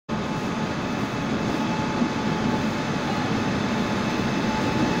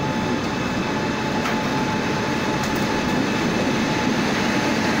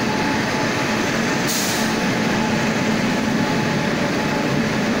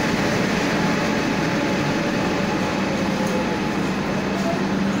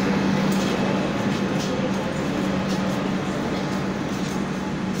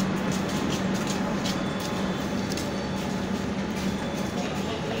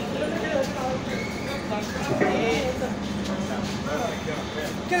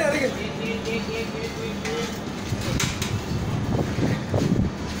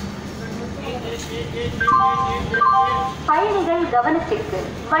பயணிகள் கவனத்திற்கு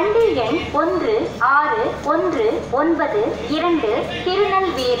வண்டி எண் 1619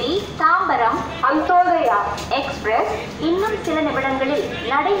 திருநெல்வேலி தாம்பரம் அந்தோதயா எக்ஸ்பிரஸ் இன்னும் சில நிமிடங்களில்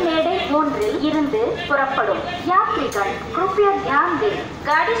நடைமேடை 3 இருந்து புறப்படும். யாத்ரிகன் कृपया ध्यान दें,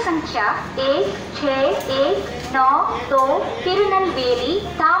 गाड़ी संख्या 1619 Tirunelveli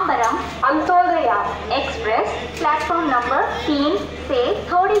Tambaram Antyodaya express platform number 3 से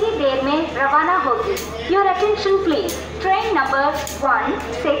थोड़ी ही देर में रवाना होगी. Your attention please. Train number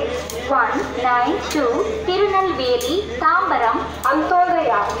 16192 Tirunelveli Tambaram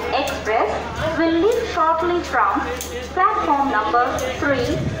Antyodaya Express will leave shortly from platform number 3.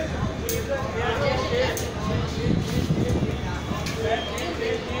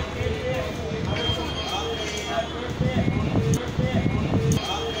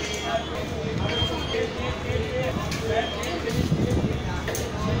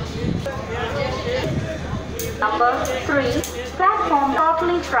 Number 3, platform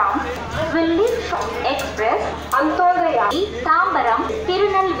shortly from will leave Express Antyodaya Tambaram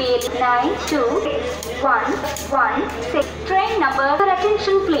Tirunelveli 92116. Train number for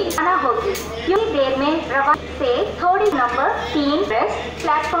attention please. आना होगी. युक्त देर में रवाना से थोड़ी नंबर 3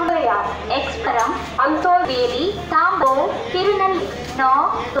 प्लेटफॉर्म एक्सप्रम अंत्योदवेली तांबो तिरुनेलवेली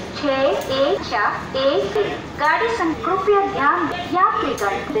 9611 गाड़ी कृपया ध्यान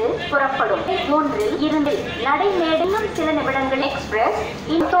यात्रिகள் புறப்படும் 3 இருந்து நடைமேடை சில நிமிடங்கள் எக்ஸ்பிரஸ்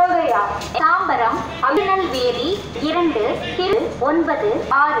அந்தோதயா தாம்பரம் திருநெல்வேலி 2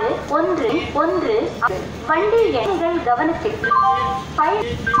 9611 வண்டி எண்கள் கவனத்திற்கு